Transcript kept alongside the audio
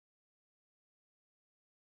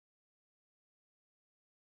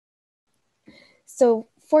So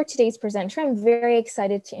for today's presenter, I'm very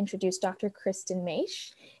excited to introduce Dr. Kristin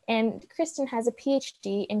Maich. And Kristin has a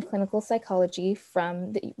PhD in clinical psychology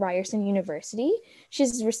from the Ryerson University.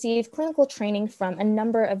 She's received clinical training from a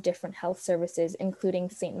number of different health services, including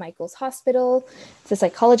St. Michael's Hospital, the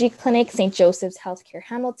Psychology Clinic, St. Joseph's Healthcare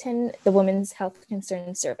Hamilton, the Women's Health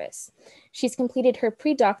Concern Service. She's completed her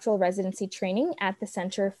pre-doctoral residency training at the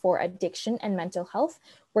Center for Addiction and Mental Health,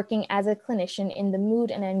 working as a clinician in the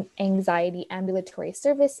Mood and Anxiety Ambulatory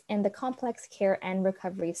Service and the Complex Care and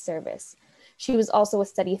Recovery Service. She was also a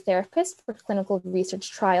study therapist for clinical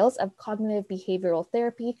research trials of cognitive behavioral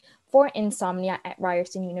therapy for insomnia at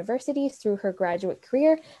Ryerson University through her graduate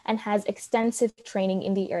career and has extensive training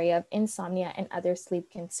in the area of insomnia and other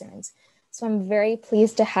sleep concerns. So I'm very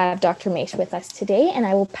pleased to have Dr. Maich with us today, and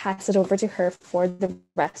I will pass it over to her for the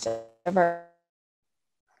rest of our.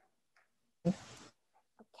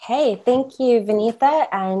 Okay, thank you, Vinitha,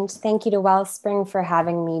 and thank you to Wellspring for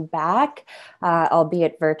having me back,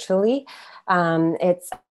 albeit virtually. I'm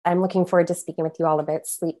looking forward to speaking with you all about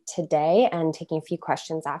sleep today and taking a few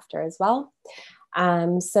questions after as well.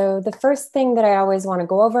 So the first thing that I always want to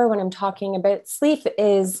go over when I'm talking about sleep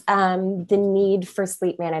is the need for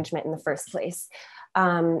sleep management in the first place.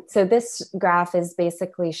 So this graph is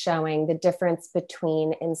basically showing the difference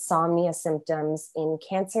between insomnia symptoms in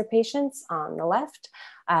cancer patients on the left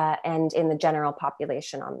and in the general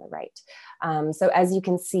population on the right. So as you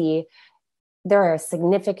can see, there are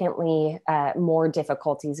significantly more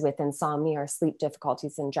difficulties with insomnia or sleep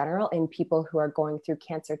difficulties in general in people who are going through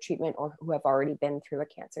cancer treatment or who have already been through a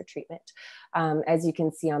cancer treatment. As you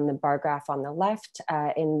can see on the bar graph on the left,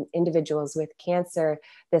 in individuals with cancer,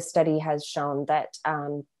 this study has shown that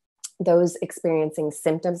those experiencing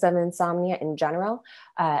symptoms of insomnia in general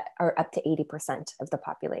are up to 80% of the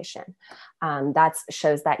population. That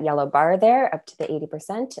shows that yellow bar there, up to the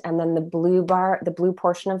 80%. And then the blue bar, the blue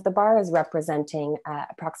portion of the bar is representing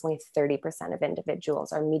approximately 30% of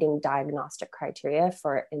individuals are meeting diagnostic criteria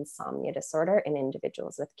for insomnia disorder in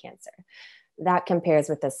individuals with cancer. That compares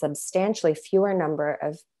with a substantially fewer number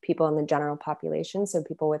of people in the general population, so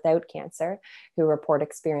people without cancer, who report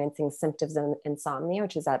experiencing symptoms of insomnia,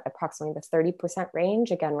 which is at approximately the 30%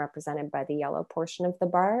 range, again represented by the yellow portion of the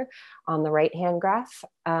bar on the right-hand graph,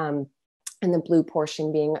 and the blue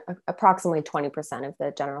portion being approximately 20% of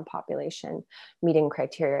the general population meeting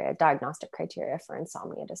criteria, diagnostic criteria for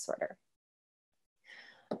insomnia disorder.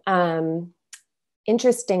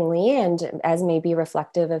 Interestingly, and as may be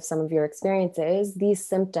reflective of some of your experiences, these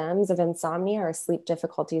symptoms of insomnia or sleep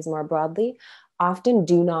difficulties more broadly often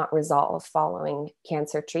do not resolve following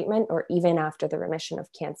cancer treatment or even after the remission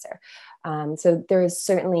of cancer. So there is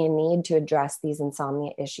certainly a need to address these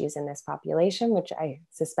insomnia issues in this population, which I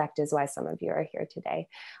suspect is why some of you are here today.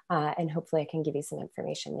 And hopefully I can give you some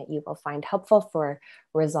information that you will find helpful for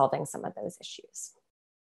resolving some of those issues.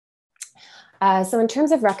 So in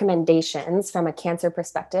terms of recommendations from a cancer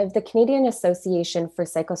perspective, the Canadian Association for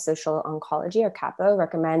Psychosocial Oncology, or CAPO,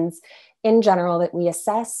 recommends in general that we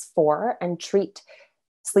assess for and treat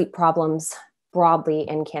sleep problems broadly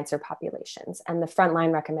in cancer populations. And the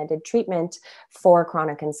frontline recommended treatment for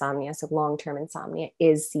chronic insomnia, so long-term insomnia,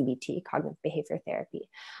 is CBT, cognitive behavior therapy.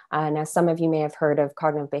 Now, some of you may have heard of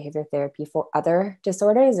cognitive behavior therapy for other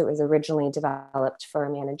disorders. It was originally developed for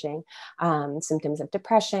managing symptoms of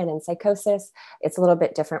depression and psychosis. It's a little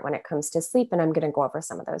bit different when it comes to sleep, and I'm going to go over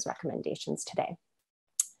some of those recommendations today.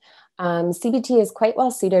 CBT is quite well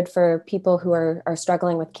suited for people who are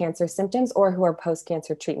struggling with cancer symptoms or who are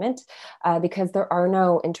post-cancer treatment because there are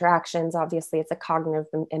no interactions. Obviously, it's a cognitive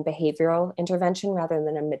and behavioral intervention rather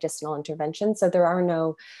than a medicinal intervention. So there are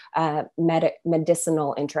no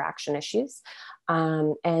medicinal interaction issues.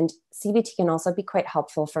 And CBT can also be quite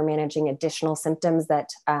helpful for managing additional symptoms that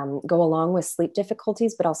go along with sleep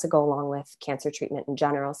difficulties, but also go along with cancer treatment in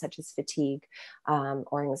general, such as fatigue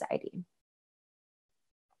or anxiety.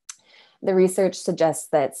 The research suggests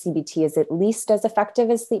that CBT is at least as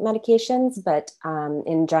effective as sleep medications, but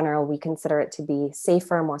in general, we consider it to be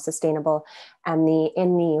safer, more sustainable, and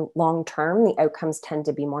in the long term, the outcomes tend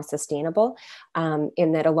to be more sustainable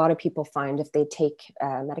in that a lot of people find if they take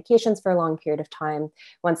medications for a long period of time,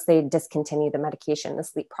 once they discontinue the medication, the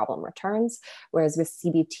sleep problem returns. Whereas with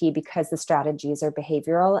CBT, because the strategies are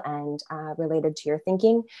behavioral and related to your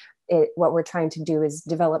thinking, what we're trying to do is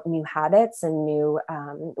develop new habits and new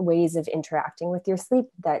ways of interacting with your sleep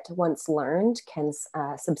that once learned can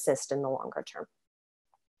subsist in the longer term.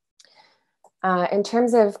 In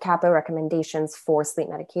terms of CAPO recommendations for sleep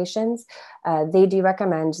medications, they do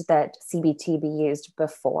recommend that CBT be used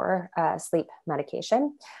before sleep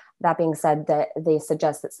medication. That being said, that they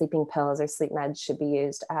suggest that sleeping pills or sleep meds should be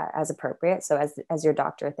used as appropriate. So as your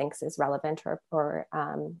doctor thinks is relevant or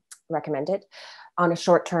recommended on a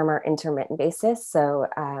short-term or intermittent basis. So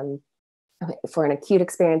for an acute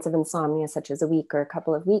experience of insomnia, such as a week or a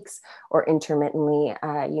couple of weeks, or intermittently,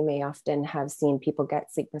 you may often have seen people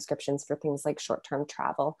get sleep prescriptions for things like short-term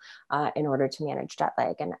travel in order to manage jet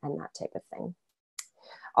lag and that type of thing.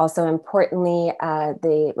 Also importantly,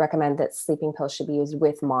 they recommend that sleeping pills should be used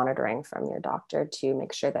with monitoring from your doctor to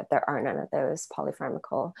make sure that there are none of those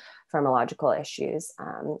pharmacological issues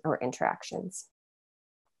or interactions.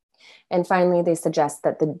 And finally, they suggest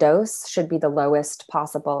that the dose should be the lowest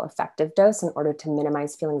possible effective dose in order to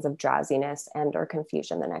minimize feelings of drowsiness and or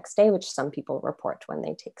confusion the next day, which some people report when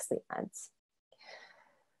they take sleep meds.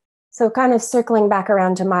 So kind of circling back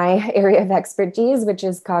around to my area of expertise, which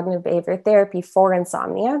is cognitive behavior therapy for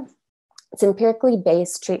insomnia. It's empirically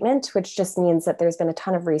based treatment, which just means that there's been a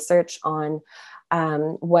ton of research on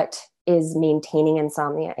what is maintaining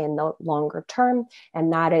insomnia in the longer term.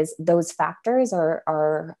 And that is, those factors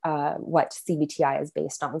are what CBT-I is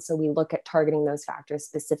based on. So we look at targeting those factors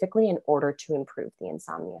specifically in order to improve the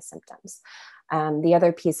insomnia symptoms. The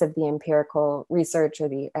other piece of the empirical research or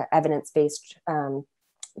the evidence-based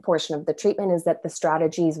portion of the treatment is that the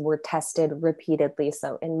strategies were tested repeatedly,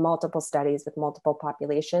 so in multiple studies with multiple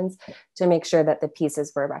populations, to make sure that the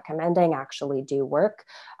pieces we're recommending actually do work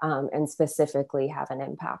and specifically have an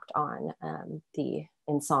impact on the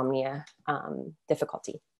insomnia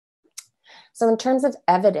difficulty. So in terms of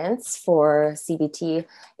evidence for CBT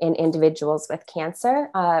in individuals with cancer,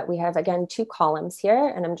 we have, again, two columns here,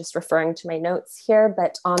 and I'm just referring to my notes here,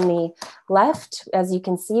 but on the left, as you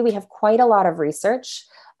can see, we have quite a lot of research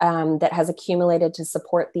that has accumulated to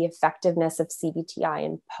support the effectiveness of CBT-I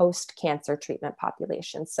in post-cancer treatment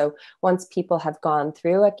populations. So once people have gone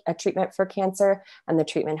through a treatment for cancer and the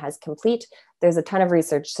treatment has complete, there's a ton of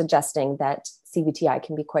research suggesting that CBT-I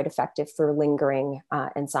can be quite effective for lingering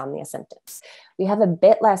insomnia symptoms. We have a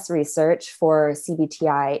bit less research for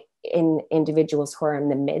CBT-I in individuals who are in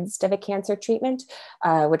the midst of a cancer treatment,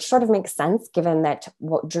 which sort of makes sense given that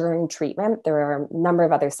during treatment, there are a number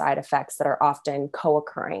of other side effects that are often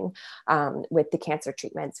co-occurring with the cancer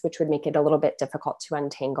treatments, which would make it a little bit difficult to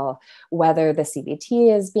untangle whether the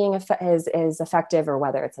CBT is effective or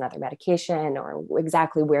whether it's another medication or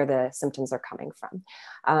exactly where the symptoms are coming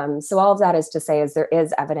from. So all of that is to say is there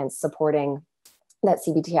is evidence supporting that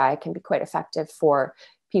CBT-I can be quite effective for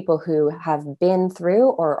people who have been through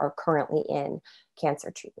or are currently in cancer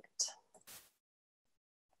treatment.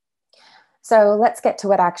 So let's get to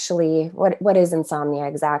what is insomnia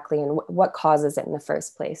exactly and what causes it in the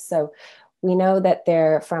first place. So we know that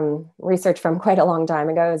from research from quite a long time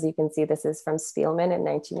ago, as you can see, this is from Spielman in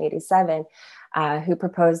 1987, who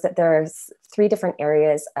proposed that there are three different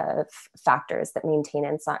areas of factors that maintain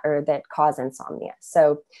or that cause insomnia.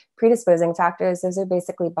 So predisposing factors, those are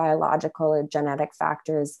basically biological or genetic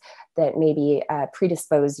factors that maybe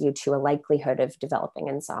predispose you to a likelihood of developing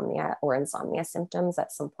insomnia or insomnia symptoms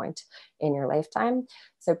at some point in your lifetime.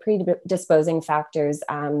 So predisposing factors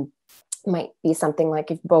might be something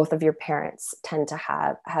like if both of your parents tend to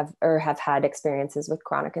have had experiences with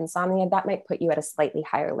chronic insomnia, that might put you at a slightly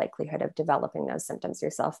higher likelihood of developing those symptoms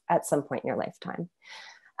yourself at some point in your lifetime.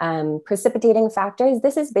 Precipitating factors,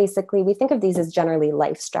 this is basically, we think of these as generally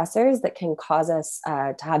life stressors that can cause us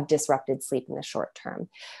to have disrupted sleep in the short term.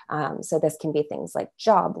 So this can be things like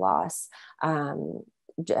job loss,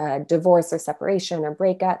 divorce or separation or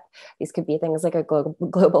breakup. These could be things like a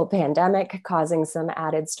global pandemic causing some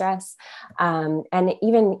added stress. And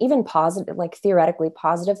even positive, like theoretically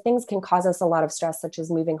positive things can cause us a lot of stress, such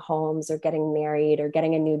as moving homes or getting married or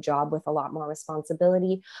getting a new job with a lot more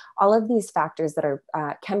responsibility. All of these factors that are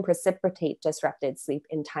can precipitate disrupted sleep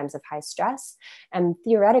in times of high stress. And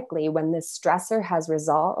theoretically, when this stressor has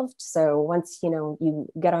resolved, so once you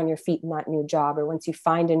get on your feet in that new job, or once you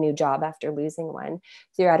find a new job after losing one,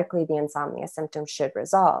 theoretically, the insomnia symptoms should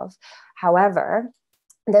resolve. However,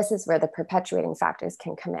 this is where the perpetuating factors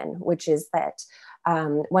can come in, which is that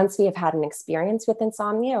once we have had an experience with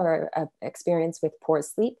insomnia or an experience with poor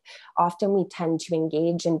sleep, often we tend to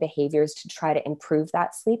engage in behaviors to try to improve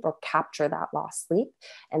that sleep or capture that lost sleep.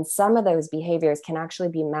 And some of those behaviors can actually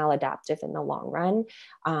be maladaptive in the long run.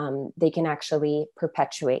 They can actually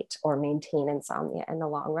perpetuate or maintain insomnia in the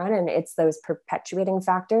long run. And it's those perpetuating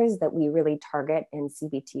factors that we really target in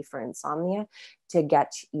CBT for insomnia to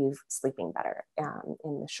get you sleeping better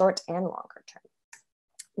in the short and longer term.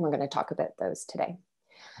 We're going to talk about those today.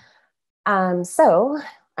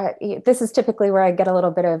 This is typically where I get a little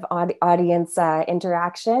bit of audience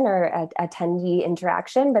interaction or attendee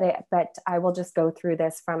interaction, but I will just go through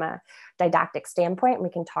this from a didactic standpoint. We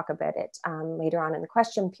can talk about it later on in the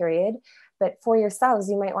question period. But for yourselves,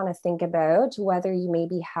 you might want to think about whether you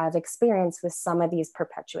maybe have experience with some of these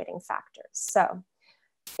perpetuating factors. So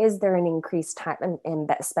is there an increased time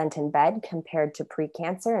spent in bed compared to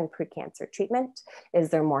pre-cancer and pre-cancer treatment? Is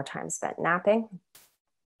there more time spent napping?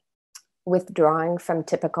 Withdrawing from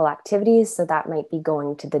typical activities. So that might be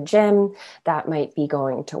going to the gym, that might be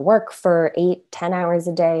going to work for 8-10 hours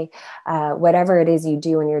a day, whatever it is you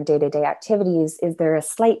do in your day-to-day activities. Is there a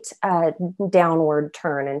slight downward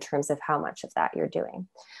turn in terms of how much of that you're doing?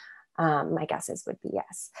 My guesses would be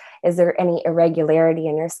yes. Is there any irregularity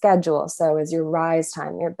in your schedule? So is your rise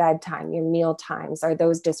time, your bedtime, your meal times, are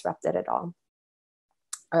those disrupted at all?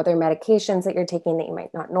 Are there medications that you're taking that you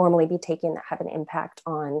might not normally be taking that have an impact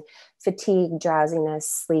on fatigue, drowsiness,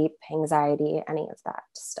 sleep, anxiety, any of that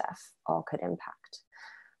stuff all could impact.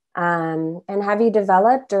 And have you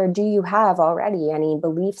developed, or do you have already any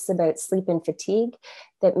beliefs about sleep and fatigue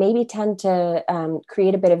that maybe tend to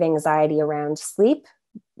create a bit of anxiety around sleep,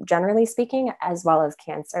 generally speaking, as well as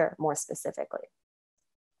cancer more specifically?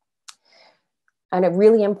 And a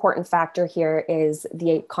really important factor here is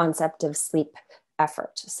the concept of sleep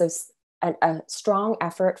effort. So a strong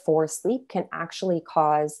effort for sleep can actually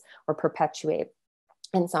cause or perpetuate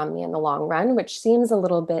insomnia in the long run, which seems a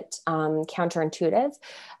little bit counterintuitive.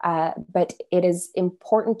 But it is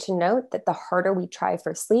important to note that the harder we try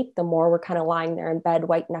for sleep, the more we're kind of lying there in bed,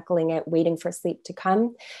 white knuckling it, waiting for sleep to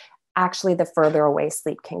come, actually the further away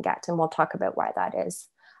sleep can get. And we'll talk about why that is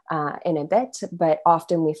in a bit. But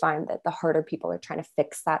often we find that the harder people are trying to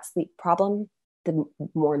fix that sleep problem, the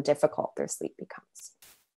more difficult their sleep becomes.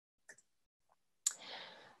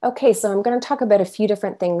 Okay, so I'm going to talk about a few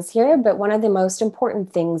different things here, but one of the most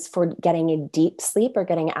important things for getting a deep sleep or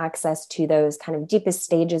getting access to those kind of deepest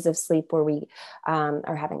stages of sleep where we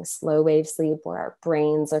are having slow wave sleep, where our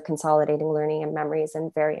brains are consolidating learning and memories,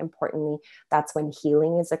 and very importantly, that's when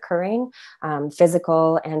healing is occurring,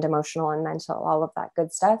 physical and emotional and mental, all of that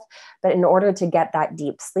good stuff. But in order to get that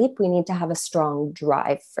deep sleep, we need to have a strong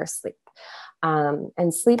drive for sleep.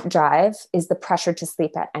 And sleep drive is the pressure to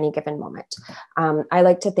sleep at any given moment. I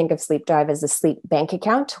like to think of sleep drive as a sleep bank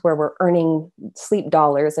account where we're earning sleep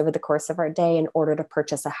dollars over the course of our day in order to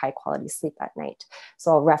purchase a high quality sleep at night.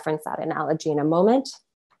 So I'll reference that analogy in a moment.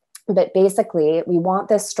 But basically, we want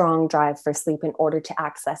this strong drive for sleep in order to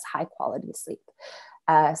access high quality sleep.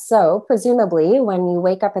 So presumably when you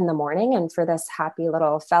wake up in the morning, and for this happy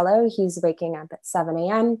little fellow, he's waking up at 7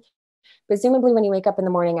 a.m., presumably when you wake up in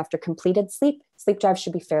the morning after completed sleep, sleep drive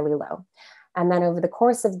should be fairly low. And then over the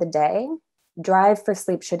course of the day, drive for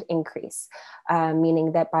sleep should increase,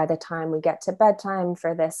 meaning that by the time we get to bedtime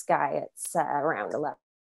for this guy, it's around 11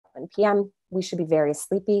 p.m., we should be very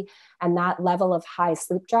sleepy. And that level of high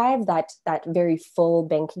sleep drive, that very full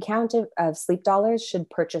bank account of sleep dollars should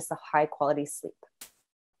purchase a high quality sleep.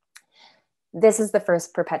 This is the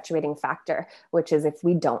first perpetuating factor, which is if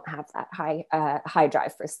we don't have that high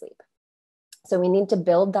drive for sleep. So we need to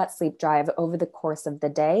build that sleep drive over the course of the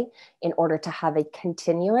day in order to have a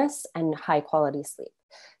continuous and high quality sleep.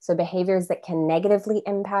 So behaviors that can negatively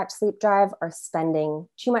impact sleep drive are spending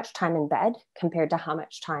too much time in bed compared to how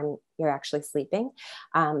much time you're actually sleeping.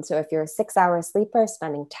 So if you're a 6-hour sleeper,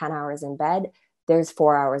 spending 10 hours in bed, there's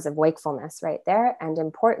 4 hours of wakefulness right there. And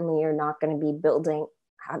importantly, you're not going to be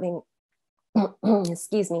having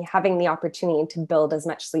the opportunity to build as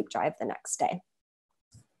much sleep drive the next day.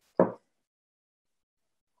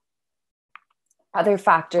 Other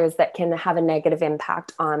factors that can have a negative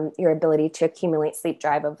impact on your ability to accumulate sleep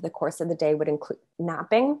drive over the course of the day would include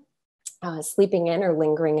napping, sleeping in or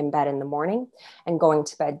lingering in bed in the morning, and going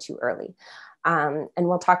to bed too early. And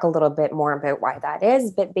we'll talk a little bit more about why that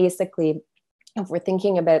is, but basically, if we're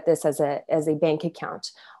thinking about this as a bank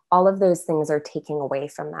account, all of those things are taking away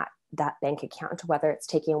from that bank account, whether it's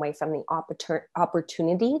taking away from the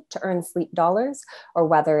opportunity to earn sleep dollars, or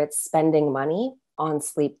whether it's spending money on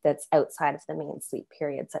sleep that's outside of the main sleep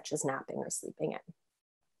period, such as napping or sleeping in.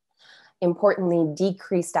 Importantly,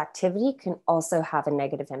 decreased activity can also have a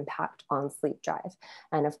negative impact on sleep drive.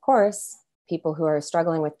 And of course, people who are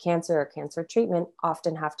struggling with cancer or cancer treatment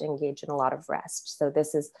often have to engage in a lot of rest. So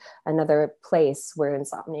this is another place where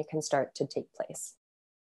insomnia can start to take place.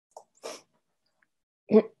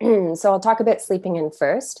 So I'll talk about sleeping in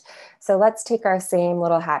first. So let's take our same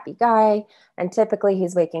little happy guy, and typically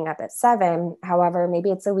he's waking up at 7. However,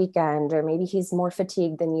 maybe it's a weekend, or maybe he's more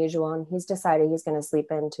fatigued than usual, and he's decided he's going to sleep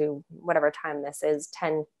into whatever time this is,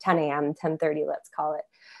 10 a.m., 10:30, let's call it.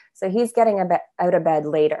 So he's getting out of bed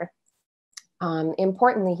later.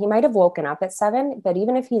 Importantly, he might have woken up at 7, but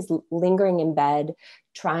even if he's lingering in bed,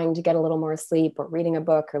 trying to get a little more sleep or reading a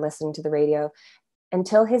book or listening to the radio,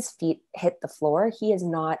 until his feet hit the floor, he is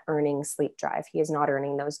not earning sleep drive. He is not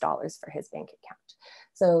earning those dollars for his bank account.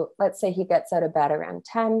 So let's say he gets out of bed around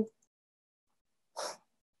 10.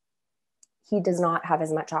 He does not have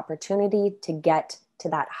as much opportunity to get to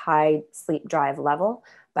that high sleep drive level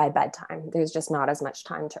by bedtime. There's just not as much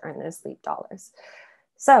time to earn those sleep dollars.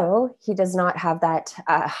 So he does not have that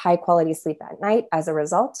high quality sleep at night as a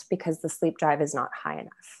result, because the sleep drive is not high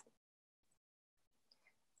enough.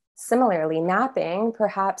 Similarly, napping,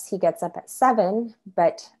 perhaps he gets up at 7,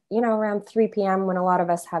 but around 3 p.m. when a lot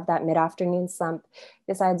of us have that mid-afternoon slump,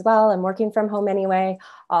 decides, well, I'm working from home anyway,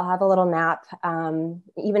 I'll have a little nap,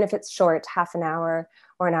 even if it's short, half an hour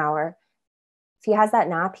or an hour. If he has that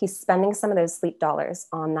nap, he's spending some of those sleep dollars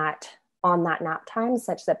on that nap time,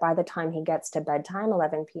 such that by the time he gets to bedtime,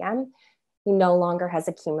 11 p.m., he no longer has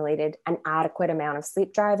accumulated an adequate amount of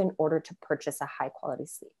sleep drive in order to purchase a high quality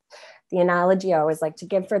sleep. The analogy I always like to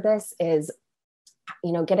give for this is,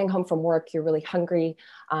 getting home from work, you're really hungry,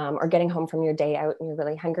 or getting home from your day out and you're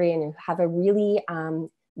really hungry, and you have a really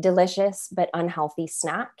delicious but unhealthy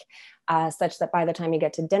snack, such that by the time you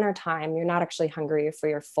get to dinner time, you're not actually hungry for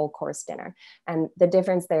your full course dinner. And the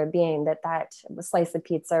difference there being that slice of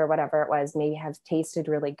pizza or whatever it was may have tasted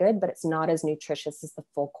really good, but it's not as nutritious as the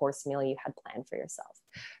full course meal you had planned for yourself.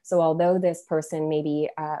 So although this person maybe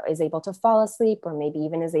is able to fall asleep, or maybe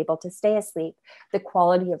even is able to stay asleep, the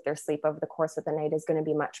quality of their sleep over the course of the night is going to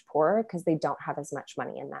be much poorer, because they don't have as much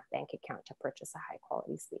money in that bank account to purchase a high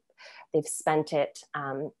quality sleep. They've spent it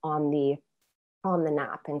on the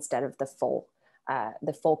nap instead of the full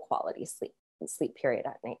quality sleep period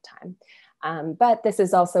at nighttime. But this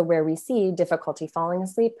is also where we see difficulty falling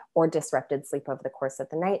asleep or disrupted sleep over the course of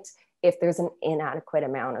the night, if there's an inadequate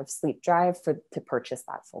amount of sleep drive to purchase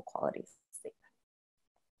that full quality sleep,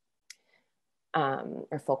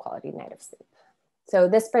 or full quality night of sleep. So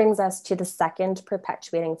this brings us to the second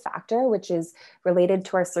perpetuating factor, which is related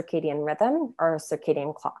to our circadian rhythm, or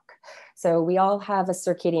circadian clock. So we all have a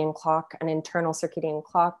circadian clock, an internal circadian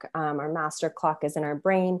clock. Our master clock is in our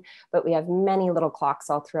brain, but we have many little clocks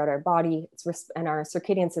all throughout our body. And our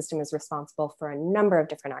circadian system is responsible for a number of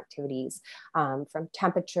different activities, from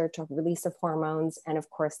temperature to release of hormones. And of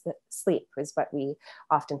course, the sleep is what we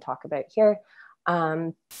often talk about here.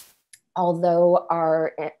 Although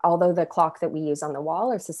the clock that we use on the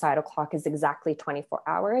wall, our societal clock, is exactly 24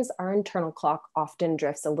 hours, our internal clock often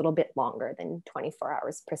drifts a little bit longer than 24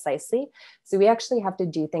 hours precisely. So we actually have to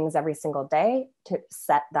do things every single day to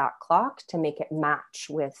set that clock to make it match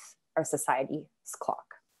with our society's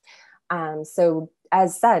clock. So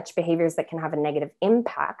as such, behaviors that can have a negative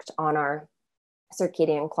impact on our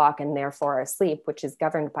circadian clock, and therefore our sleep, which is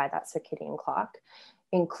governed by that circadian clock,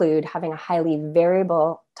 include having a highly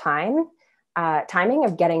variable timing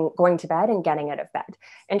of going to bed and getting out of bed.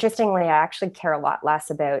 Interestingly, I actually care a lot less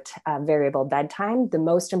about variable bedtime. The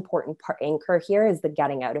most important anchor here is the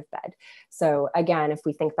getting out of bed. So again, if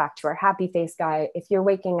we think back to our happy face guy, if you're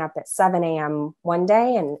waking up at 7 a.m. one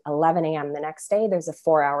day and 11 a.m. the next day, there's a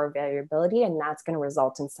 4-hour variability, and that's going to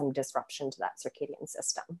result in some disruption to that circadian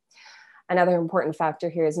system. Another important factor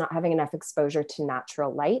here is not having enough exposure to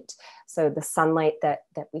natural light. So the sunlight that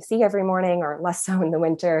we see every morning, or less so in the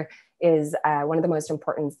winter, is one of the most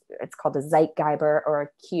important. It's called a Zeitgeber, or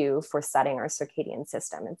a cue for setting our circadian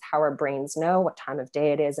system. It's how our brains know what time of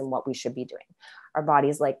day it is and what we should be doing. Our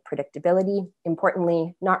bodies like predictability.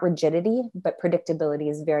 Importantly, not rigidity, but predictability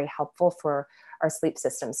is very helpful for our sleep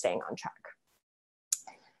system staying on track.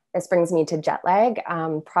 This brings me to jet lag.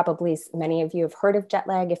 Probably many of you have heard of jet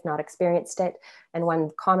lag, if not experienced it. And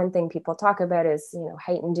one common thing people talk about is,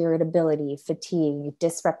 heightened irritability, fatigue,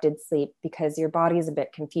 disrupted sleep, because your body is a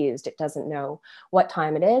bit confused. It doesn't know what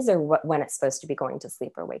time it is, or when it's supposed to be going to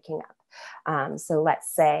sleep or waking up. So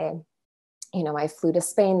let's say, I flew to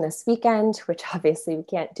Spain this weekend, which obviously we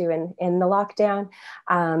can't do in the lockdown.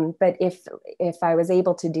 But if I was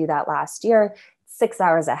able to do that last year, 6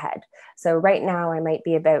 hours ahead. So right now I might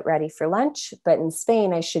be about ready for lunch, but in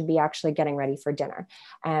Spain, I should be actually getting ready for dinner.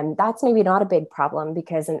 And that's maybe not a big problem,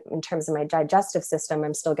 because in terms of my digestive system,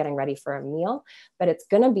 I'm still getting ready for a meal, but it's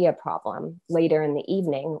going to be a problem later in the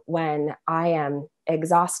evening when I am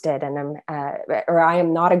exhausted and I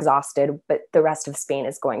am not exhausted, but the rest of Spain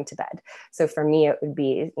is going to bed. So for me, it would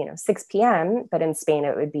be, 6 p.m., but in Spain,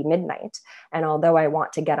 it would be midnight. And although I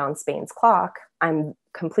want to get on Spain's clock, I'm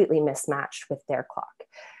completely mismatched with their clock.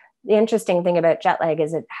 The interesting thing about jet lag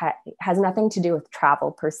is it has nothing to do with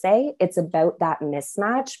travel per se. It's about that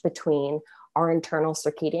mismatch between our internal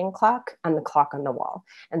circadian clock and the clock on the wall.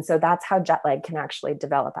 And so that's how jet lag can actually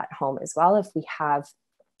develop at home as well, if we have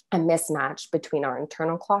a mismatch between our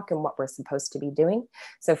internal clock and what we're supposed to be doing.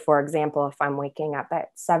 So for example, if I'm waking up at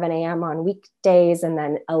 7 a.m. on weekdays and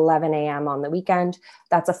then 11 a.m. on the weekend,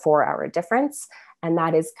 that's a 4-hour difference. And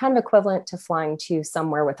that is kind of equivalent to flying to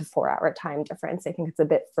somewhere with a 4-hour time difference. I think it's a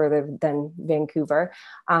bit further than Vancouver,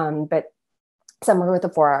 but somewhere with a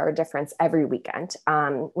 4-hour difference every weekend,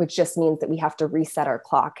 which just means that we have to reset our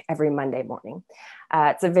clock every Monday morning.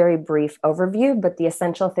 It's a very brief overview, but the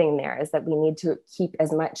essential thing there is that we need to keep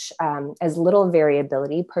as little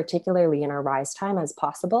variability, particularly in our rise time, as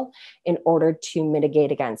possible in order to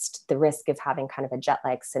mitigate against the risk of having kind of a jet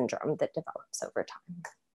lag syndrome that develops over time.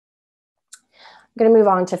 I'm going to move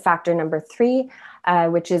on to factor number 3,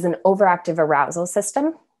 which is an overactive arousal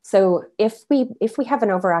system. So if we have an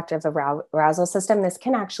overactive arousal system, this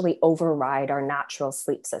can actually override our natural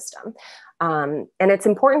sleep system. And it's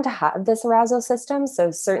important to have this arousal system.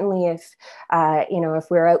 So certainly if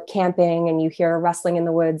we're out camping and you hear a rustling in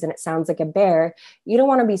the woods and it sounds like a bear, you don't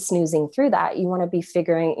want to be snoozing through that. You want to be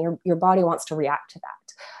figuring your body wants to react to that.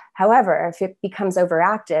 However, if it becomes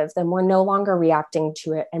overactive, then we're no longer reacting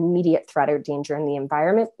to an immediate threat or danger in the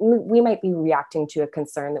environment. We might be reacting to a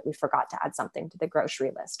concern that we forgot to add something to the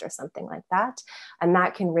grocery list or something like that. And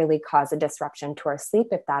that can really cause a disruption to our sleep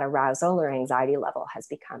if that arousal or anxiety level has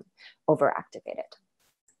become overactivated.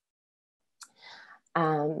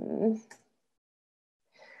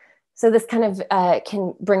 So this kind of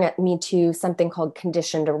can bring me to something called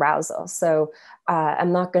conditioned arousal. So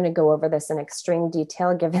I'm not going to go over this in extreme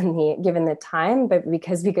detail given the time, but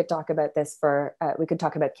because we could talk about this we could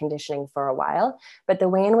talk about conditioning for a while. But the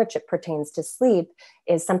way in which it pertains to sleep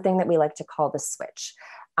is something that we like to call the switch.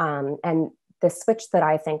 And the switch that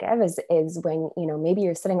I think of is when, maybe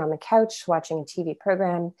you're sitting on the couch watching a TV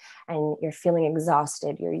program and you're feeling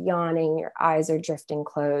exhausted, you're yawning, your eyes are drifting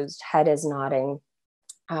closed, head is nodding.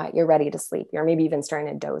 You're ready to sleep. You're maybe even starting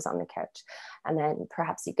to doze on the couch. And then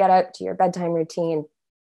perhaps you get up to your bedtime routine,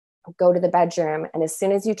 go to the bedroom, and as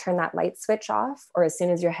soon as you turn that light switch off, or as soon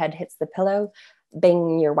as your head hits the pillow,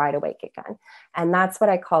 bing, you're wide awake again. And that's what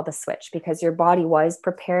I call the switch, because your body was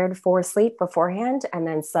prepared for sleep beforehand, and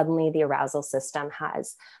then suddenly the arousal system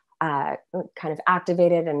has kind of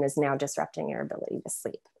activated and is now disrupting your ability to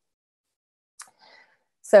sleep.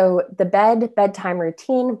 So the bedtime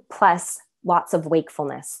routine plus lots of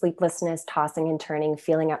wakefulness, sleeplessness, tossing and turning,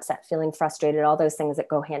 feeling upset, feeling frustrated, all those things that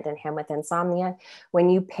go hand in hand with insomnia. When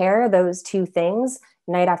you pair those two things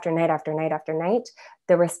night after night after night after night,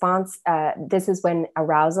 the response, this is when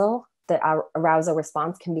the arousal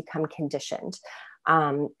response can become conditioned.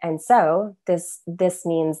 And so this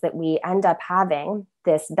means that we end up having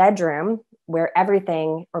this bedroom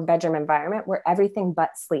bedroom environment where everything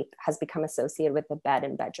but sleep has become associated with the bed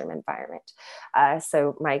and bedroom environment.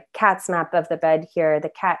 So my cat's map of the bed here, the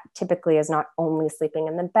cat typically is not only sleeping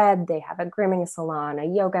in the bed, they have a grooming salon, a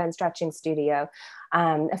yoga and stretching studio,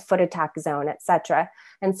 a foot attack zone, etc.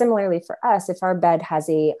 And similarly for us, if our bed has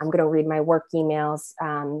I'm going to read my work emails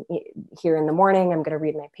here in the morning, I'm going to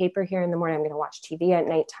read my paper here in the morning, I'm going to watch TV at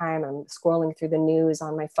nighttime, I'm scrolling through the news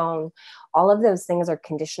on my phone, all of those things are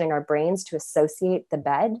conditioning our brains to associate the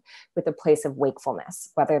bed with a place of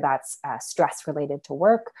wakefulness, whether that's stress related to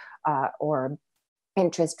work or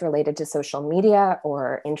interest related to social media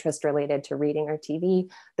or interest related to reading or TV.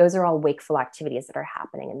 Those are all wakeful activities that are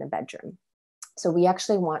happening in the bedroom. So we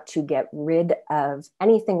actually want to get rid of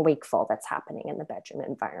anything wakeful that's happening in the bedroom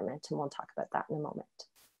environment. And we'll talk about that in a moment.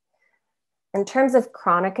 In terms of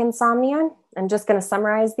chronic insomnia, I'm just going to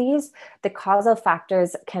summarize these. The causal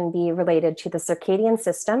factors can be related to the circadian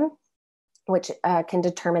system, which can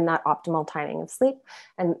determine that optimal timing of sleep.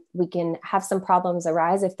 And we can have some problems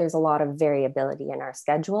arise if there's a lot of variability in our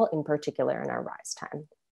schedule, in particular in our rise time.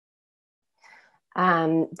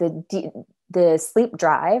 The sleep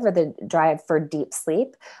drive, or the drive for deep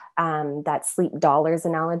sleep, that sleep dollars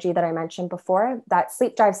analogy that I mentioned before, that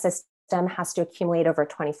sleep drive system has to accumulate over a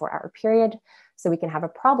 24-hour period. So we can have a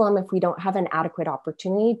problem if we don't have an adequate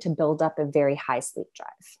opportunity to build up a very high sleep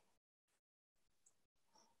drive.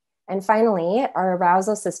 And finally, our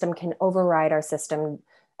arousal system can override our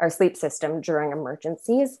sleep system during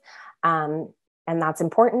emergencies. And that's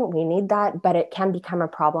important, we need that, but it can become a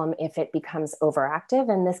problem if it becomes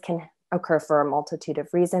overactive. And this can occur for a multitude of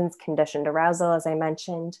reasons: conditioned arousal, as I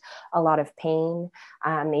mentioned, a lot of pain,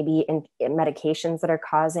 maybe in medications that are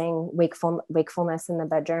causing wakefulness in the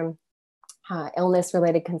bedroom,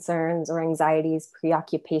 illness-related concerns or anxieties,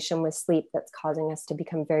 preoccupation with sleep that's causing us to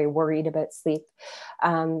become very worried about sleep.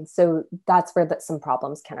 So that's where some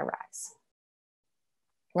problems can arise.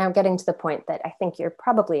 Now, getting to the point that I think you're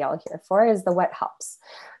probably all here for is the what helps.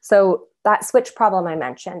 So that switch problem I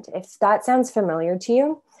mentioned, if that sounds familiar to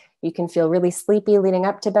you, you can feel really sleepy leading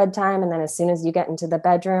up to bedtime. And then as soon as you get into the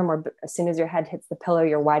bedroom or as soon as your head hits the pillow,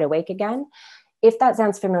 you're wide awake again. If that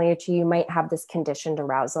sounds familiar to you, you might have this conditioned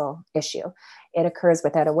arousal issue. It occurs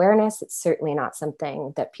without awareness. It's certainly not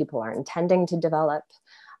something that people are intending to develop.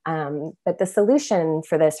 But the solution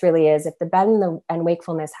for this really is if the bed and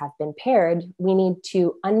wakefulness have been paired, we need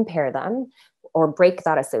to unpair them or break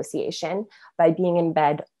that association by being in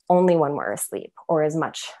bed only when we're asleep, or as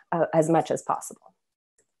much as possible.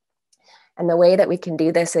 And the way that we can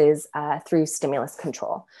do this is through stimulus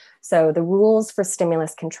control. So the rules for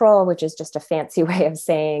stimulus control, which is just a fancy way of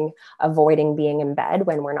saying avoiding being in bed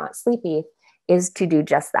when we're not sleepy, is to do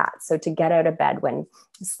just that. So to get out of bed when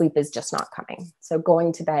sleep is just not coming. So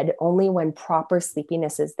going to bed only when proper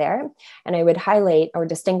sleepiness is there. And I would highlight or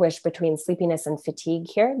distinguish between sleepiness and fatigue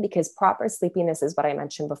here, because proper sleepiness is what I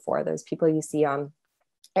mentioned before. Those people you see on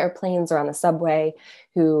airplanes or on the subway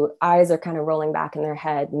who eyes are kind of rolling back in their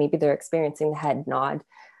head, maybe they're experiencing the head nod.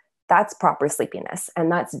 That's proper sleepiness. And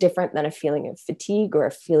that's different than a feeling of fatigue or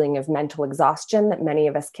a feeling of mental exhaustion that many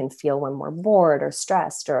of us can feel when we're bored or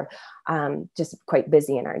stressed or just quite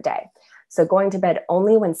busy in our day. So going to bed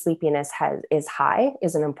only when sleepiness is high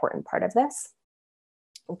is an important part of this.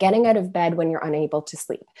 Getting out of bed when you're unable to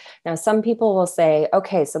sleep. Now, some people will say,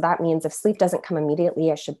 okay, so that means if sleep doesn't come immediately,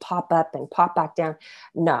 I should pop up and pop back down.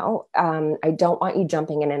 No, I don't want you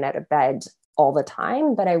jumping in and out of bed all the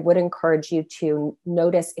time, but I would encourage you to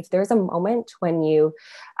notice if there's a moment when you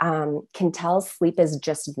can tell sleep is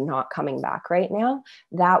just not coming back right now,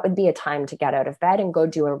 that would be a time to get out of bed and go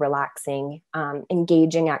do a relaxing,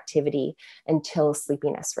 engaging activity until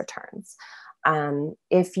sleepiness returns.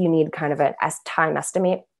 If you need kind of a time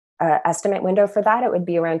estimate window for that, it would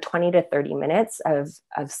be around 20 to 30 minutes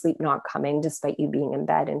of sleep not coming despite you being in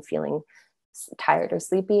bed and feeling tired or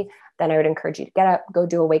sleepy. Then I would encourage you to get up, go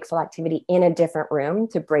do a wakeful activity in a different room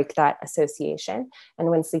to break that association. And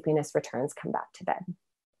when sleepiness returns, come back to bed.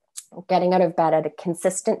 Getting out of bed at a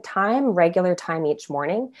consistent time, regular time each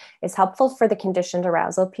morning is helpful for the conditioned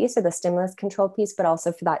arousal piece or the stimulus control piece, but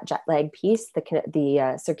also for that jet lag piece, the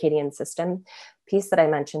circadian system piece that I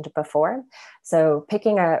mentioned before. So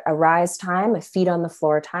picking a rise time, a feet on the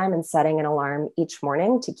floor time, and setting an alarm each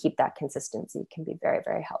morning to keep that consistency can be very,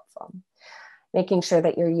 very helpful. Making sure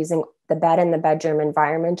that you're using the bed and the bedroom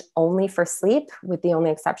environment only for sleep, with the only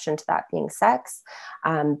exception to that being sex,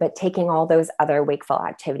 but taking all those other wakeful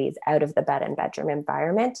activities out of the bed and bedroom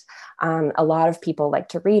environment. A lot of people like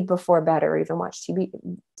to read before bed or even watch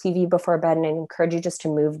TV before bed, and I encourage you just to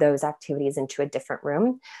move those activities into a different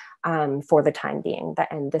room for the time being.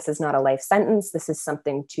 And this is not a life sentence. This is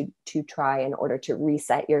something to try in order to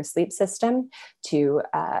reset your sleep system to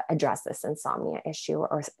address this insomnia issue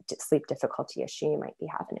or sleep difficulty issue you might be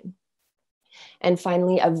having. And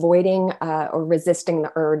finally, avoiding or resisting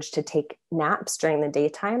the urge to take naps during the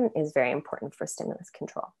daytime is very important for stimulus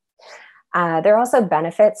control. There are also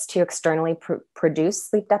benefits to externally produce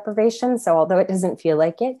sleep deprivation. So although it doesn't feel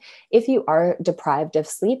like it, if you are deprived of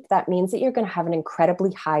sleep, that means that you're going to have an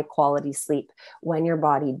incredibly high quality sleep when your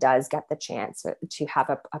body does get the chance to have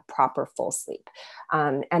a proper full sleep.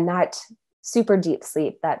 And that super deep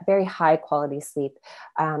sleep, that very high quality sleep,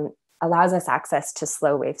 allows us access to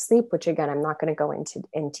slow wave sleep, which again, I'm not going to go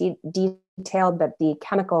into detail, but the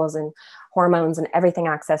chemicals and hormones and everything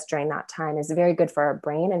accessed during that time is very good for our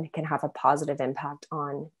brain and can have a positive impact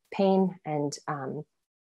on pain and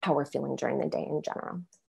how we're feeling during the day in general.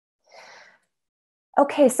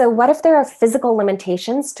 Okay, so what if there are physical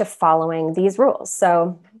limitations to following these rules?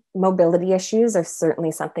 So mobility issues are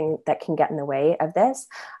certainly something that can get in the way of this.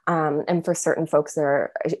 And for certain folks, there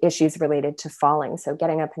are issues related to falling. So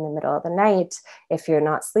getting up in the middle of the night, if you're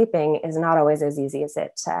not sleeping, is not always as easy as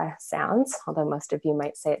it sounds, although most of you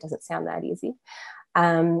might say it doesn't sound that easy.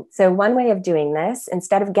 So one way of doing this,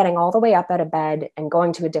 instead of getting all the way up out of bed and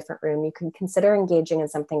going to a different room, you can consider engaging in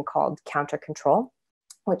something called counter control,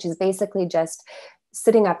 which is basically just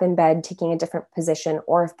sitting up in bed, taking a different position,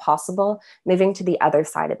 or if possible, moving to the other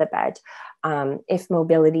side of the bed. If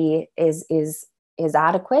mobility is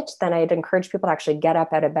adequate, then I'd encourage people to actually get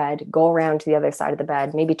up out of bed, go around to the other side of the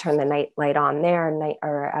bed, maybe turn the night light on there,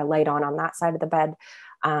 or a light on that side of the bed,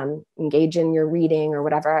 engage in your reading or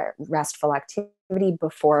whatever restful activity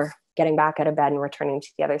before getting back out of bed and returning to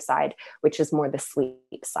the other side, which is more the sleep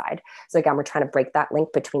side. So again, we're trying to break that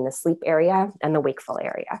link between the sleep area and the wakeful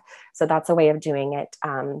area. So that's a way of doing it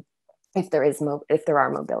if there are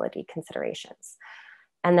mobility considerations.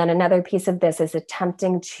 And then another piece of this is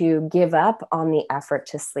attempting to give up on the effort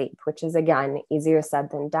to sleep, which is, again, easier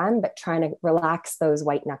said than done, but trying to relax those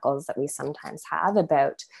white knuckles that we sometimes have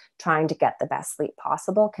about trying to get the best sleep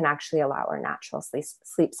possible can actually allow our natural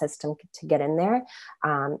sleep system to get in there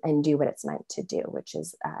and do what it's meant to do, which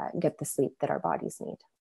is get the sleep that our bodies need.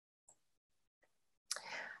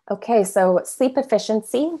 Okay, so sleep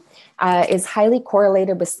efficiency is highly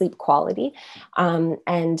correlated with sleep quality,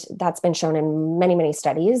 and that's been shown in many, many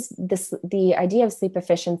studies. The idea of sleep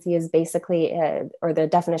efficiency is basically, or the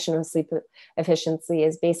definition of sleep efficiency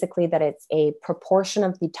is basically that it's a proportion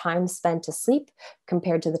of the time spent asleep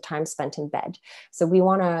compared to the time spent in bed. So we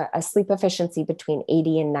want a sleep efficiency between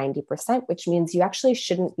 80 and 90%, which means you actually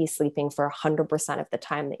shouldn't be sleeping for 100% of the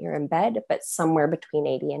time that you're in bed, but somewhere between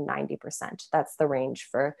 80 and 90%. That's the range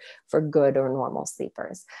for good or normal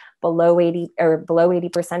sleepers. Below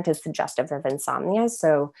 80% is suggestive of insomnia.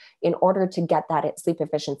 So in order to get that sleep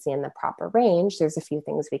efficiency in the proper range, there's a few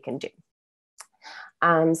things we can do.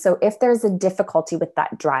 So if there's a difficulty with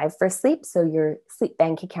that drive for sleep, so your sleep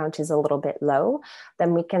bank account is a little bit low,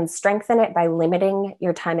 then we can strengthen it by limiting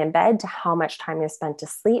your time in bed to how much time you're spent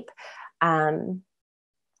asleep.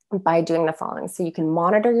 By doing the following. So you can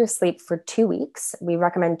monitor your sleep for 2 weeks. We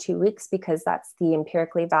recommend 2 weeks because that's the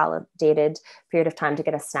empirically validated period of time to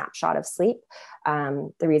get a snapshot of sleep.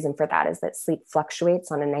 The reason for that is that sleep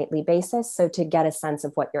fluctuates on a nightly basis. So to get a sense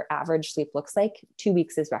of what your average sleep looks like, 2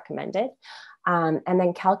 weeks is recommended. And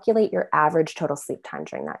then calculate your average total sleep time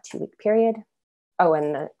during that 2-week period. Oh,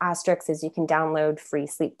 and the asterisk is you can download free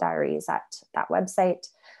sleep diaries at that website,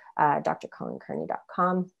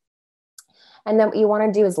 drcohenkearney.com. And then what you want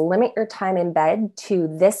to do is limit your time in bed to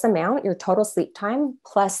this amount, your total sleep time,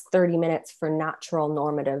 plus 30 minutes for natural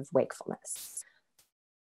normative wakefulness.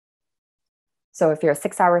 So if you're a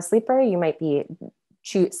 6-hour sleeper, you might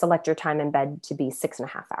select your time in bed to be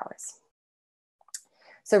 6.5 hours.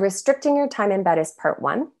 So restricting your time in bed is part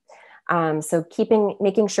 1. So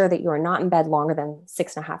making sure that you are not in bed longer than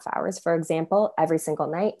 6.5 hours, for example, every single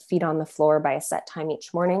night, feet on the floor by a set time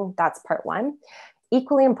each morning. That's part 1.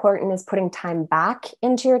 Equally important is putting time back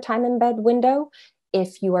into your time in bed window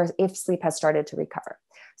if sleep has started to recover.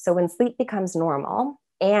 So when sleep becomes normal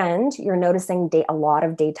and you're noticing a lot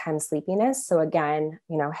of daytime sleepiness, so again,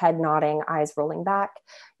 head nodding, eyes rolling back,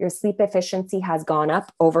 your sleep efficiency has gone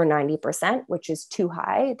up over 90%, which is too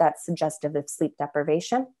high. That's suggestive of sleep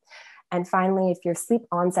deprivation. And finally, if your sleep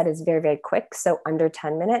onset is very, very quick, so under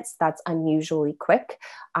 10 minutes, that's unusually quick.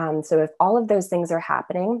 So if all of those things are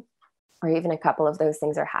happening, or even a couple of those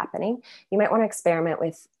things are happening, you might want to experiment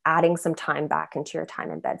with adding some time back into your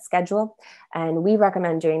time in bed schedule. And we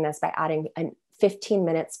recommend doing this by adding 15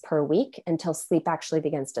 minutes per week until sleep actually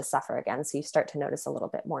begins to suffer again. So you start to notice a little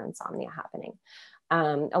bit more insomnia happening.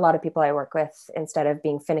 A lot of people I work with, instead of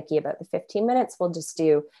being finicky about the 15 minutes, will just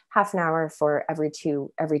do half an hour for every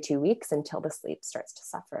two weeks until the sleep starts to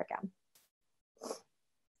suffer again.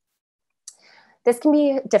 This can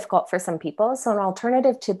be difficult for some people. So an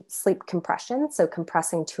alternative to sleep compression, so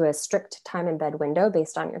compressing to a strict time in bed window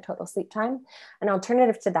based on your total sleep time, an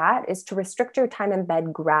alternative to that is to restrict your time in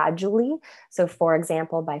bed gradually. So for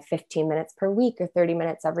example, by 15 minutes per week or 30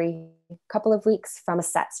 minutes every couple of weeks from a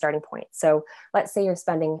set starting point. So let's say you're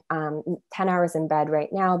spending 10 hours in bed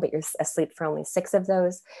right now, but you're asleep for only 6 of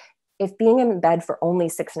those. If being in bed for only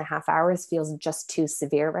 6.5 hours feels just too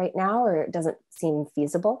severe right now, or it doesn't seem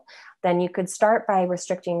feasible, then you could start by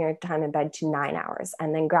restricting your time in bed to 9 hours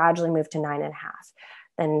and then gradually move to 9.5,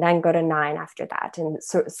 then go to 9 after that, and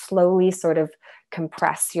slowly sort of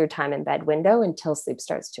compress your time in bed window until sleep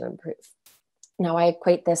starts to improve. Now, I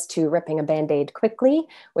equate this to ripping a Band-Aid quickly,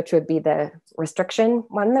 which would be the restriction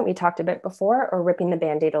one that we talked about before, or ripping the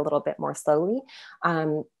Band-Aid a little bit more slowly.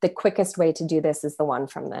 The quickest way to do this is the one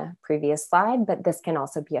from the previous slide, but this can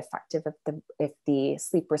also be effective if the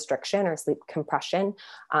sleep restriction or sleep compression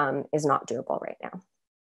is not doable right now.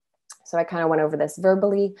 So I kind of went over this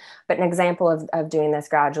verbally, but an example of doing this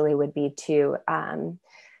gradually would be to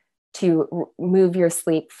move your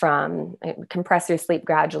sleep compress your sleep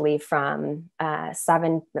gradually from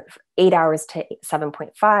 8 hours to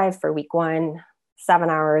 7.5 for week 1, 7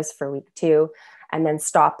 hours for week 2, and then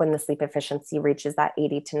stop when the sleep efficiency reaches that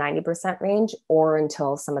 80 to 90% range, or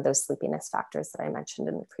until some of those sleepiness factors that I mentioned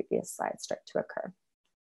in the previous slide start to occur.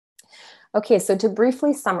 Okay, so to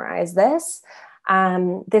briefly summarize this,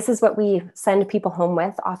 this is what we send people home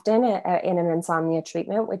with often in an insomnia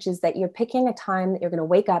treatment, which is that you're picking a time that you're going to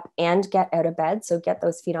wake up and get out of bed. So get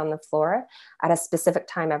those feet on the floor at a specific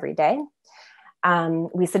time every day.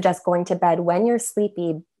 We suggest going to bed when you're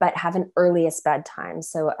sleepy, but have an earliest bedtime.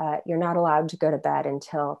 So you're not allowed to go to bed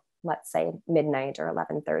until let's say midnight or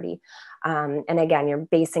 11:30. And again, you're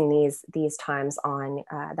basing these times on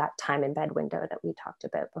that time in bed window that we talked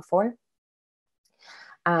about before.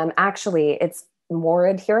 Actually, it's more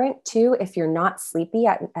adherent to, if you're not sleepy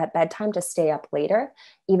at bedtime, to stay up later,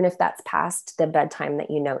 even if that's past the bedtime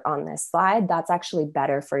that you note on this slide. That's actually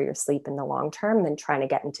better for your sleep in the long term than trying to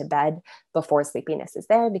get into bed before sleepiness is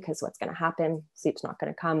there, because what's going to happen, sleep's not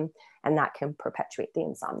going to come, and that can perpetuate the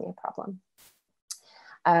insomnia problem.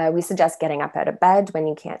 We suggest getting up out of bed when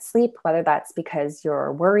you can't sleep, whether that's because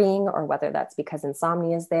you're worrying or whether that's because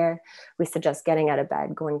insomnia is there. We suggest getting out of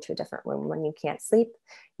bed, going to a different room when you can't sleep.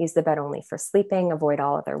 Use the bed only for sleeping, avoid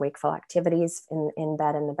all other wakeful activities in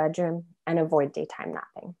bed in the bedroom, and avoid daytime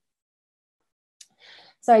napping.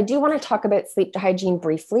 So I do want to talk about sleep hygiene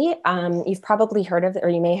briefly. You've probably heard of, or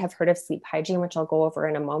you may have heard of sleep hygiene, which I'll go over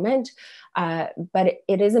in a moment. But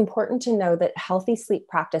it is important to know that healthy sleep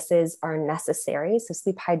practices are necessary. So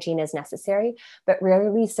sleep hygiene is necessary, but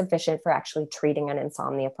rarely sufficient for actually treating an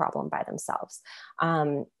insomnia problem by themselves.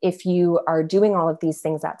 If you are doing all of these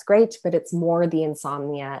things, that's great, but it's more the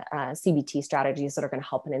insomnia CBT strategies that are going to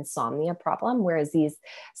help an insomnia problem, whereas these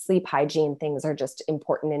sleep hygiene things are just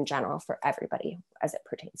important in general for everybody as it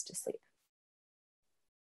pertains to sleep.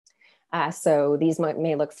 So these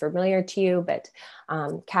may look familiar to you, but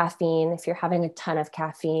caffeine, if you're having a ton of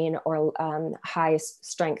caffeine or high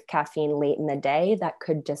strength caffeine late in the day, that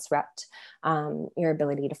could disrupt your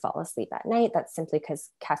ability to fall asleep at night. That's simply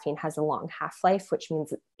because caffeine has a long half-life, which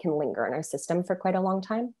means it can linger in our system for quite a long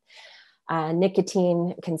time.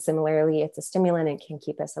 Nicotine can similarly, it's a stimulant and can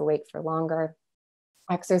keep us awake for longer.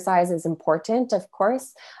 Exercise is important, of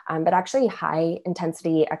course, but actually high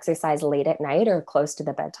intensity exercise late at night or close to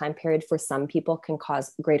the bedtime period for some people can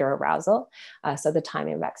cause greater arousal. So the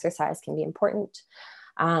timing of exercise can be important.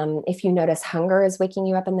 If you notice hunger is waking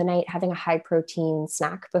you up in the night, having a high protein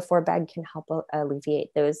snack before bed can help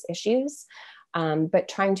alleviate those issues. But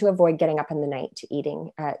trying to avoid getting up in the night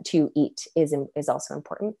to eat is also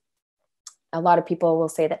important. A lot of people will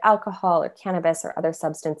say that alcohol or cannabis or other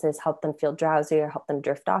substances help them feel drowsy or help them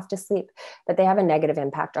drift off to sleep, but they have a negative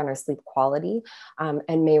impact on our sleep quality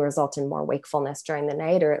and may result in more wakefulness during the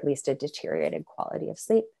night, or at least a deteriorated quality of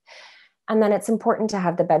sleep. And then it's important to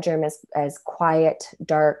have the bedroom as quiet,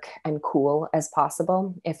 dark, and cool as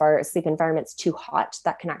possible. If our sleep environment's too hot,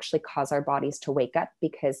 that can actually cause our bodies to wake up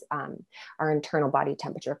because our internal body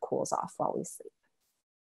temperature cools off while we sleep.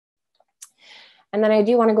 And then I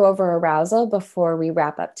do want to go over arousal before we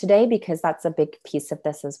wrap up today, because that's a big piece of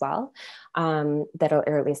this as well, or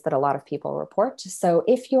at least that a lot of people report. So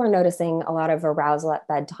if you are noticing a lot of arousal at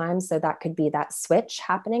bedtime, so that could be that switch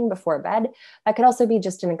happening before bed. That could also be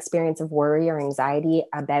just an experience of worry or anxiety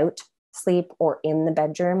about sleep or in the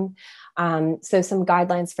bedroom. So some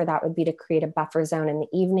guidelines for that would be to create a buffer zone in the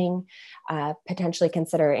evening, potentially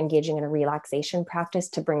consider engaging in a relaxation practice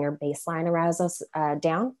to bring your baseline arousal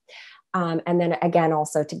down. And then again,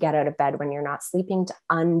 also to get out of bed when you're not sleeping, to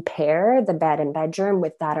unpair the bed and bedroom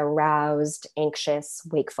with that aroused, anxious,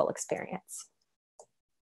 wakeful experience.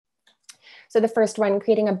 So the first one,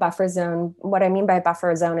 creating a buffer zone. What I mean by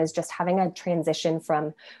buffer zone is just having a transition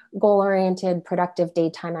from goal-oriented, productive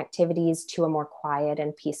daytime activities to a more quiet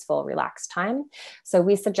and peaceful, relaxed time. So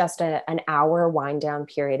we suggest an hour wind down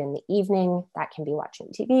period in the evening. That can be watching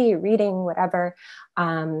TV, reading, whatever.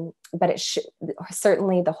 But it should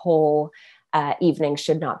certainly the whole evening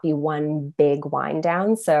should not be one big wind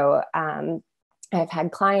down. So I've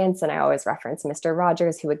had clients, and I always reference Mr.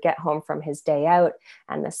 Rogers, who would get home from his day out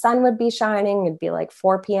and the sun would be shining. It'd be like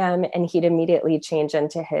 4 p.m. and he'd immediately change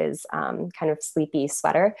into his kind of sleepy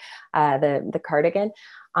sweater, the cardigan.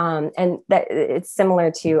 And that it's similar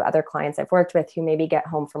to other clients I've worked with who maybe get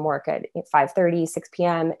home from work at 5:30, 6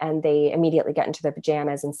 p.m. and they immediately get into their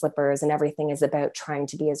pajamas and slippers, and everything is about trying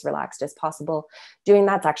to be as relaxed as possible. Doing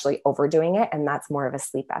that's actually overdoing it, and that's more of a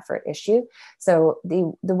sleep effort issue. So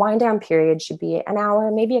the wind down period should be an hour,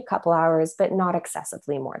 maybe a couple hours, but not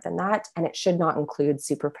excessively more than that. And it should not include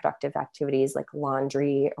super productive activities like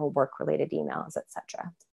laundry or work-related emails,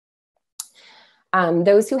 etc.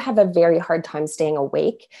 Those who have a very hard time staying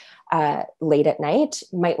awake late at night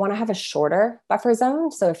might want to have a shorter buffer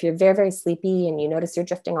zone. So if you're very, very sleepy and you notice you're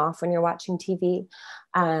drifting off when you're watching TV,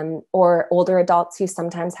 or older adults who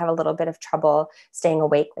sometimes have a little bit of trouble staying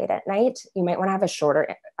awake late at night, you might want to have a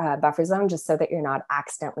shorter buffer zone just so that you're not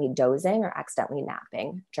accidentally dozing or accidentally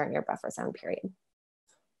napping during your buffer zone period.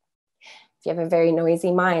 If you have a very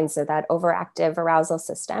noisy mind, so that overactive arousal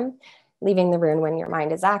system, leaving the room when your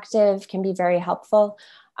mind is active can be very helpful.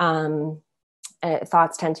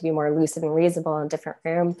 thoughts tend to be more lucid and reasonable in a different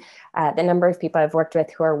room. The number of people I've worked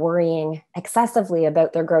with who are worrying excessively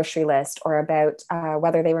about their grocery list or about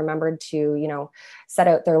whether they remembered to, set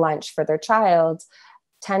out their lunch for their child,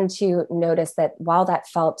 tend to notice that while that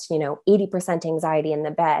felt, 80% anxiety in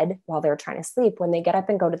the bed while they're trying to sleep, when they get up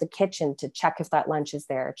and go to the kitchen to check if that lunch is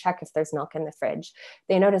there, check if there's milk in the fridge,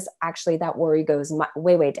 they notice actually that worry goes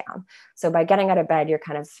way, way down. So by getting out of bed, you're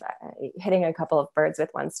kind of hitting a couple of birds with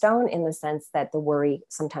one stone, in the sense that the worry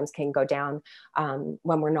sometimes can go down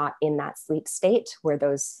when we're not in that sleep state, where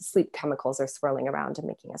those sleep chemicals are swirling around and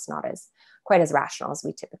making us not quite as rational as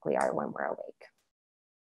we typically are when we're awake.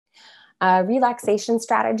 Relaxation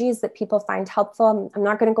strategies that people find helpful. I'm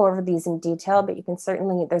not going to go over these in detail, but you can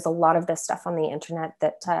certainly, there's a lot of this stuff on the internet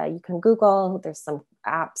that you can Google. There's some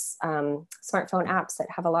apps, smartphone apps that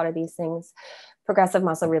have a lot of these things. Progressive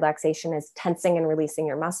muscle relaxation is tensing and releasing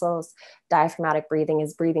your muscles. Diaphragmatic breathing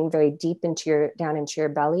is breathing very deep down into your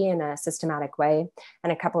belly in a systematic way,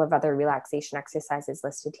 and a couple of other relaxation exercises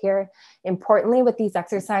listed here. Importantly, with these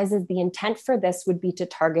exercises, the intent for this would be to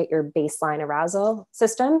target your baseline arousal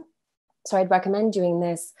system. So I'd recommend doing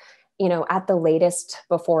this, at the latest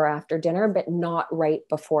before or after dinner, but not right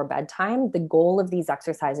before bedtime. The goal of these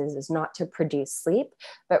exercises is not to produce sleep,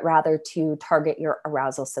 but rather to target your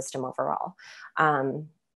arousal system overall. And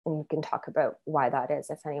you can talk about why that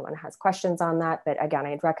is if anyone has questions on that. But again,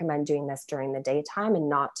 I'd recommend doing this during the daytime and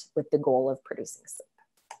not with the goal of producing sleep.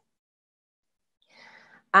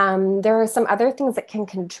 There are some other things that can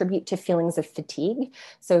contribute to feelings of fatigue.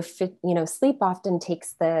 So, sleep often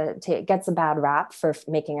gets a bad rap for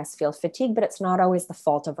making us feel fatigued, but it's not always the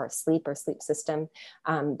fault of our sleep or sleep system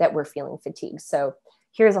that we're feeling fatigued. So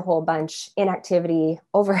here's a whole bunch: inactivity,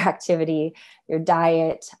 overactivity, your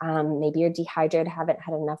diet, maybe you're dehydrated, haven't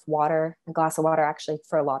had enough water. A glass of water actually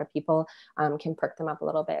for a lot of people can perk them up a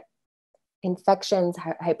little bit. Infections,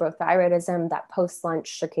 hypothyroidism, that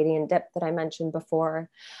post-lunch circadian dip that I mentioned before,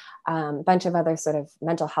 a bunch of other sort of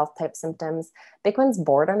mental health type symptoms. Big one's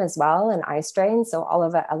boredom as well, and eye strain. So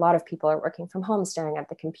a lot of people are working from home, staring at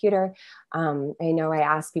the computer. I know I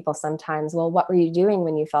ask people sometimes, well, what were you doing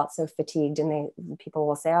when you felt so fatigued? And people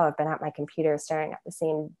will say, oh, I've been at my computer staring at the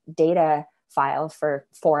same data file for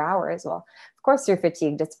 4 hours. Well, of course you're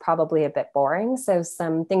fatigued. It's probably a bit boring. So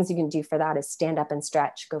some things you can do for that is stand up and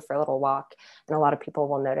stretch, go for a little walk. And a lot of people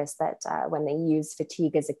will notice that when they use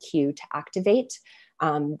fatigue as a cue to activate,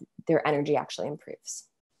 their energy actually improves.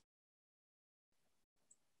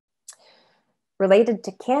 Related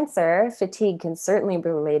to cancer, fatigue can certainly be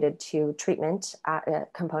related to treatment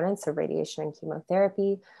components of radiation and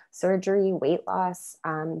chemotherapy, surgery, weight loss,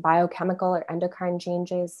 biochemical or endocrine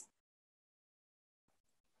changes.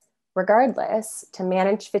 Regardless, to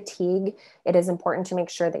manage fatigue, it is important to make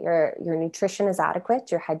sure that your nutrition is adequate,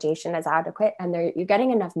 your hydration is adequate, and you're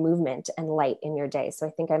getting enough movement and light in your day. So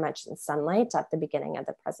I think I mentioned sunlight at the beginning of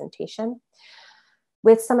the presentation.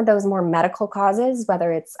 With some of those more medical causes, whether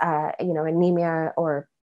it's anemia or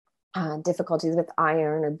difficulties with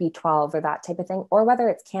iron or B12 or that type of thing, or whether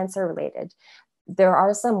it's cancer related, there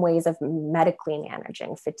are some ways of medically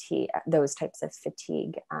managing fatigue, those types of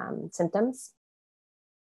fatigue symptoms.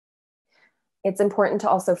 It's important to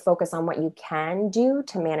also focus on what you can do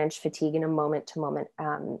to manage fatigue in a moment-to-moment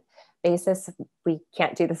basis. We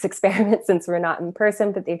can't do this experiment since we're not in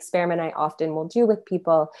person, but the experiment I often will do with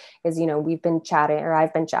people is, we've been chatting, or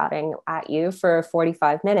I've been chatting at you for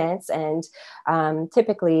 45 minutes. And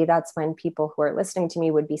typically that's when people who are listening to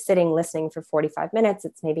me would be sitting, listening for 45 minutes.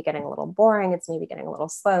 It's maybe getting a little boring. It's maybe getting a little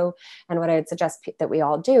slow. And what I would suggest that we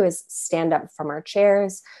all do is stand up from our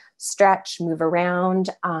chairs, stretch, move around,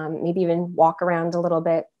 maybe even walk around a little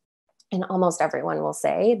bit. And almost everyone will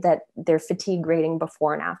say that their fatigue rating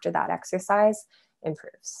before and after that exercise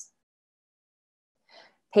improves.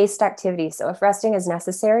 Paced activity. So if resting is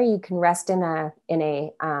necessary, you can rest in a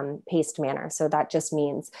paced manner. So that just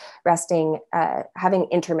means resting, having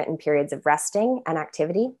intermittent periods of resting and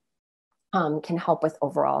activity can help with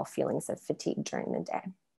overall feelings of fatigue during the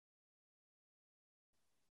day.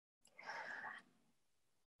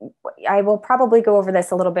 I will probably go over this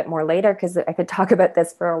a little bit more later because I could talk about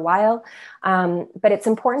this for a while, but it's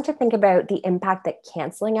important to think about the impact that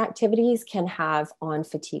canceling activities can have on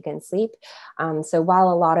fatigue and sleep. So while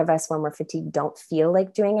a lot of us, when we're fatigued, don't feel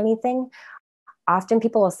like doing anything, often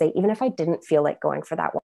people will say, even if I didn't feel like going for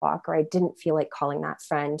that walk, or I didn't feel like calling that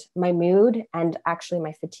friend, my mood and actually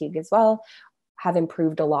my fatigue as well have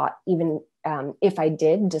improved a lot, even if I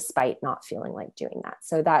did, despite not feeling like doing that.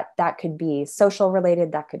 So that could be social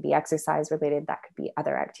related, that could be exercise related, that could be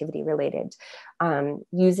other activity related.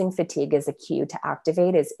 Using fatigue as a cue to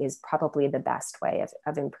activate is probably the best way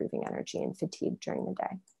of improving energy and fatigue during the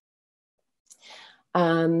day.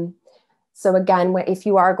 So again, if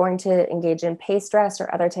you are going to engage in paced rest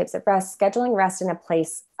or other types of rest, scheduling rest in a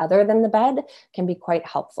place other than the bed can be quite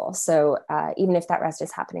helpful. So even if that rest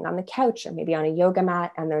is happening on the couch or maybe on a yoga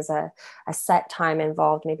mat and there's a set time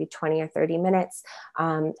involved, maybe 20 or 30 minutes,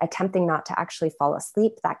 attempting not to actually fall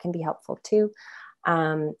asleep, that can be helpful too.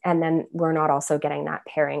 And then we're not also getting that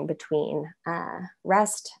pairing between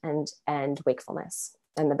rest and wakefulness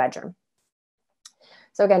in the bedroom.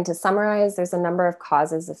 So again, to summarize, there's a number of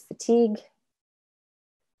causes of fatigue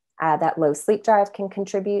that low sleep drive can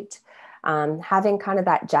contribute. Having kind of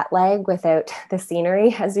that jet lag without the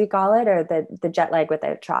scenery, as we call it, or the jet lag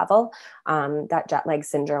without travel, that jet lag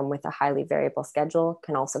syndrome with a highly variable schedule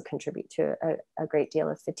can also contribute to a great deal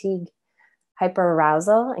of fatigue.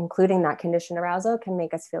 Hyperarousal, including that conditioned arousal, can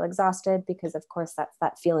make us feel exhausted because, of course, that's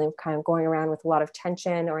that feeling of kind of going around with a lot of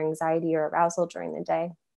tension or anxiety or arousal during the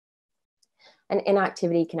day. And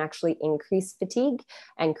inactivity can actually increase fatigue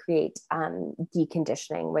and create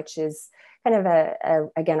deconditioning, which is kind of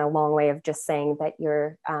again, a long way of just saying that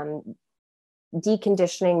you're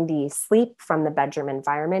deconditioning the sleep from the bedroom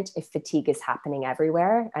environment if fatigue is happening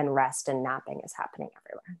everywhere and rest and napping is happening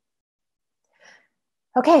everywhere.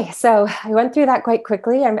 Okay, so I went through that quite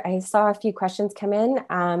quickly. I saw a few questions come in.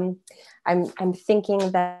 I'm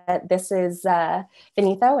thinking that this is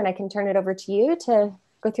Vinitha, and I can turn it over to you to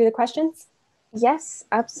go through the questions. Yes,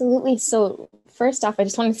 absolutely. So first off, I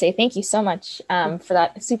just want to say thank you so much for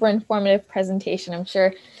that super informative presentation. I'm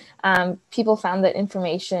sure people found that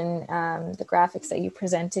information, the graphics that you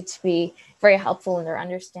presented, to be very helpful in their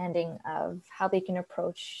understanding of how they can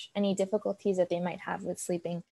approach any difficulties that they might have with sleeping.